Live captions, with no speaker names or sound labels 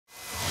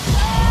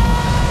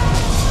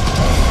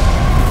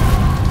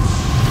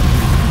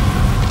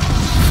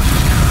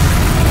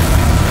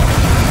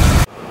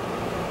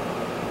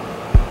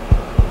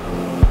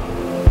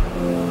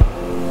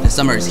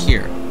Summer is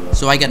here,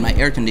 so I get my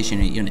air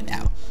conditioning unit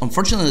out.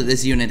 Unfortunately,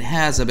 this unit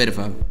has a bit of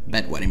a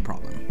bedwetting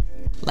problem.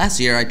 Last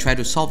year, I tried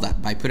to solve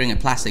that by putting a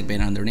plastic bin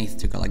underneath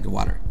to collect the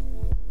water.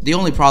 The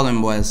only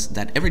problem was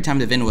that every time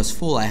the bin was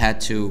full, I had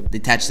to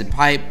detach the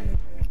pipe,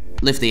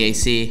 lift the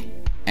AC,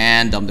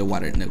 and dump the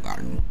water in the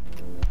garden.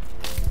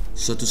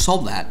 So to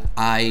solve that,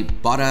 I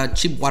bought a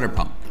cheap water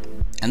pump,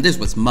 and this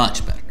was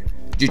much better.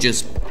 You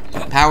just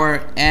put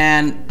power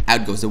and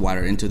out goes the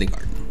water into the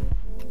garden.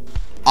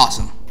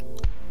 Awesome.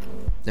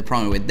 The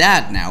problem with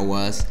that now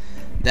was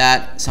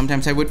that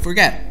sometimes I would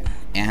forget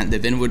and the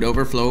bin would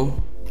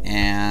overflow,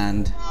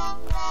 and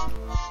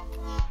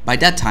by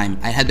that time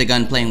I had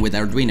begun playing with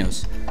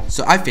Arduinos,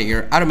 so I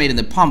figured automating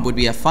the pump would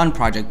be a fun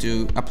project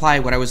to apply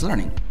what I was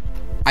learning.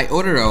 I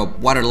ordered a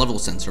water level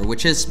sensor,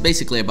 which is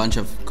basically a bunch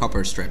of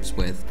copper strips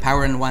with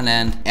power in one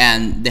end,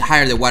 and the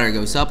higher the water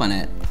goes up on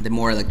it, the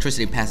more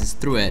electricity passes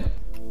through it.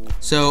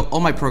 So all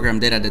my program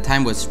did at the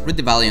time was read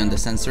the value on the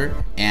sensor,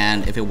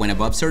 and if it went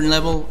above a certain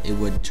level, it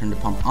would turn the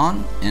pump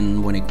on,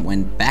 and when it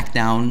went back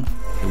down,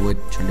 it would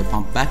turn the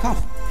pump back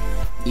off.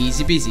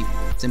 Easy peasy,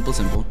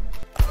 simple.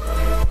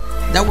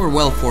 That worked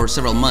well for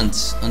several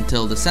months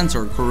until the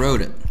sensor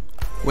corroded,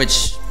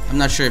 which I'm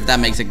not sure if that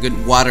makes a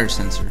good water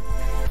sensor,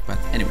 but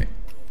anyway.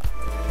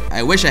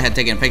 I wish I had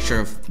taken a picture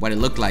of what it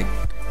looked like,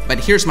 but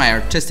here's my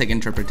artistic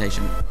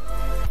interpretation.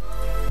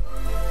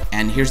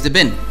 And here's the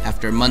bin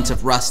after months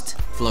of rust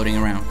floating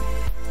around.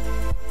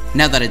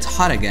 Now that it's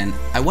hot again,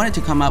 I wanted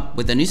to come up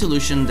with a new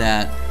solution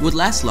that would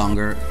last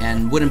longer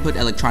and wouldn't put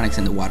electronics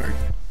in the water.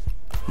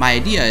 My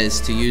idea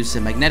is to use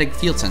a magnetic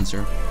field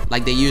sensor,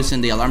 like they use in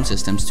the alarm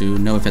systems to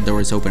know if a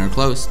door is open or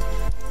closed.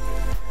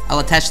 I'll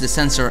attach the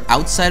sensor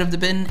outside of the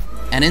bin,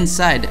 and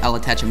inside I'll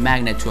attach a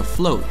magnet to a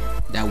float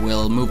that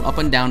will move up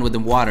and down with the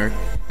water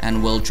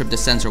and will trip the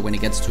sensor when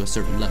it gets to a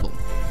certain level.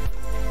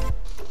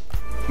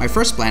 My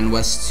first plan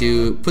was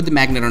to put the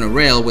magnet on a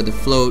rail with the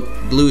float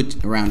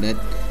glued around it.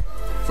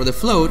 For the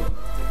float,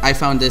 I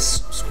found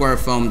this square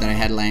foam that I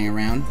had lying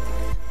around,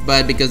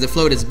 but because the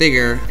float is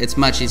bigger, it's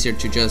much easier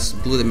to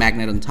just glue the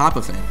magnet on top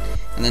of it,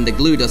 and then the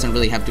glue doesn't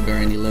really have to bear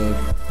any load.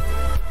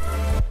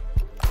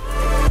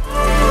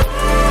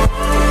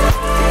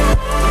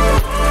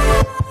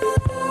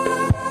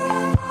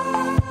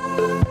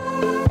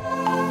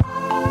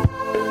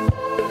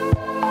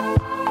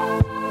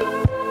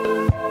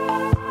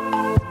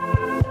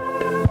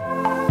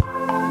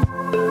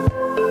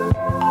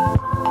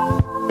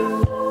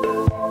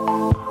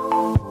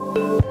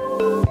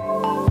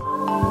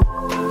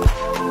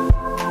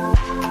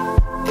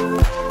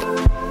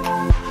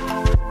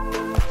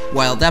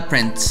 While that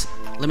prints,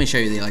 let me show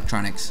you the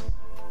electronics.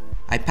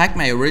 I packed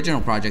my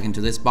original project into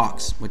this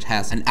box, which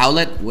has an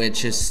outlet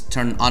which is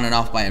turned on and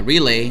off by a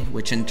relay,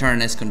 which in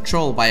turn is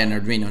controlled by an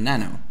Arduino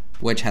Nano,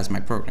 which has my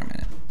program in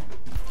it.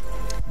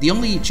 The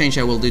only change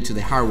I will do to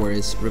the hardware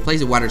is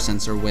replace the water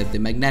sensor with the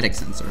magnetic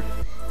sensor.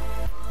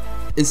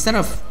 Instead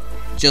of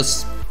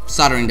just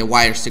soldering the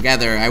wires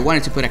together, I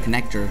wanted to put a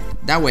connector.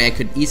 That way I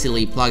could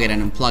easily plug it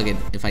and unplug it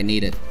if I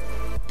need it.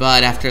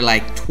 But after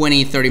like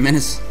 20-30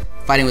 minutes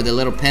fighting with the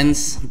little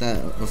pins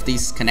of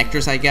these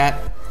connectors I got,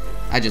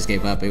 I just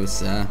gave up. It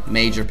was a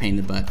major pain in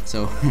the butt.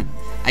 So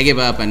I gave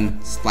up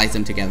and spliced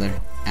them together.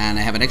 And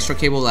I have an extra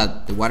cable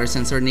that the water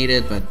sensor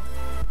needed, but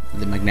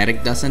the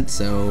magnetic doesn't,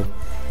 so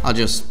I'll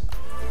just,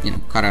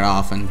 cut it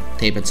off and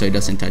tape it so it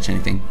doesn't touch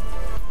anything.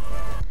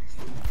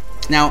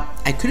 Now,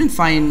 I couldn't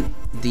find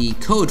the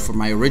code for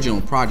my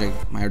original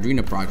project, my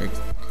Arduino project,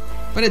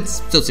 but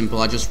it's still simple.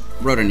 I just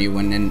wrote a new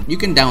one, and you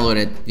can download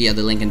it via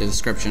the link in the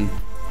description.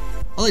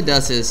 All it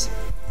does is,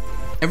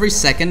 every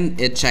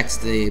second it checks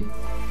the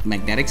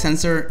magnetic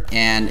sensor,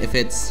 and if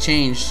it's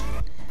changed,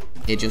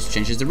 it just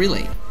changes the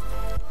relay.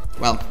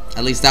 Well,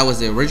 at least that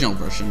was the original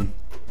version.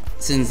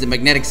 Since the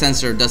magnetic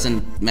sensor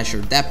doesn't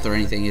measure depth or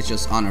anything, it's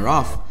just on or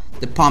off,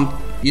 the pump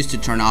used to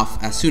turn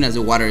off as soon as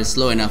the water is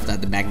slow enough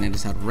that the magnet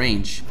is out of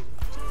range.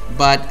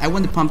 But I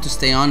want the pump to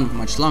stay on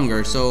much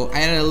longer, so I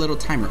added a little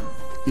timer.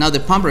 Now the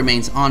pump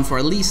remains on for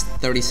at least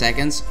 30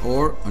 seconds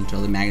or until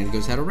the magnet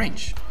goes out of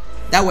range.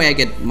 That way I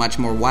get much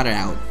more water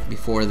out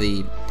before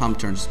the pump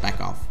turns back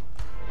off.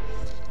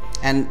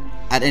 And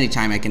at any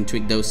time I can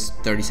tweak those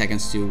 30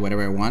 seconds to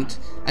whatever I want.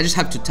 I just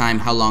have to time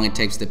how long it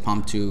takes the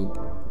pump to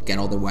get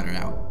all the water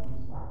out.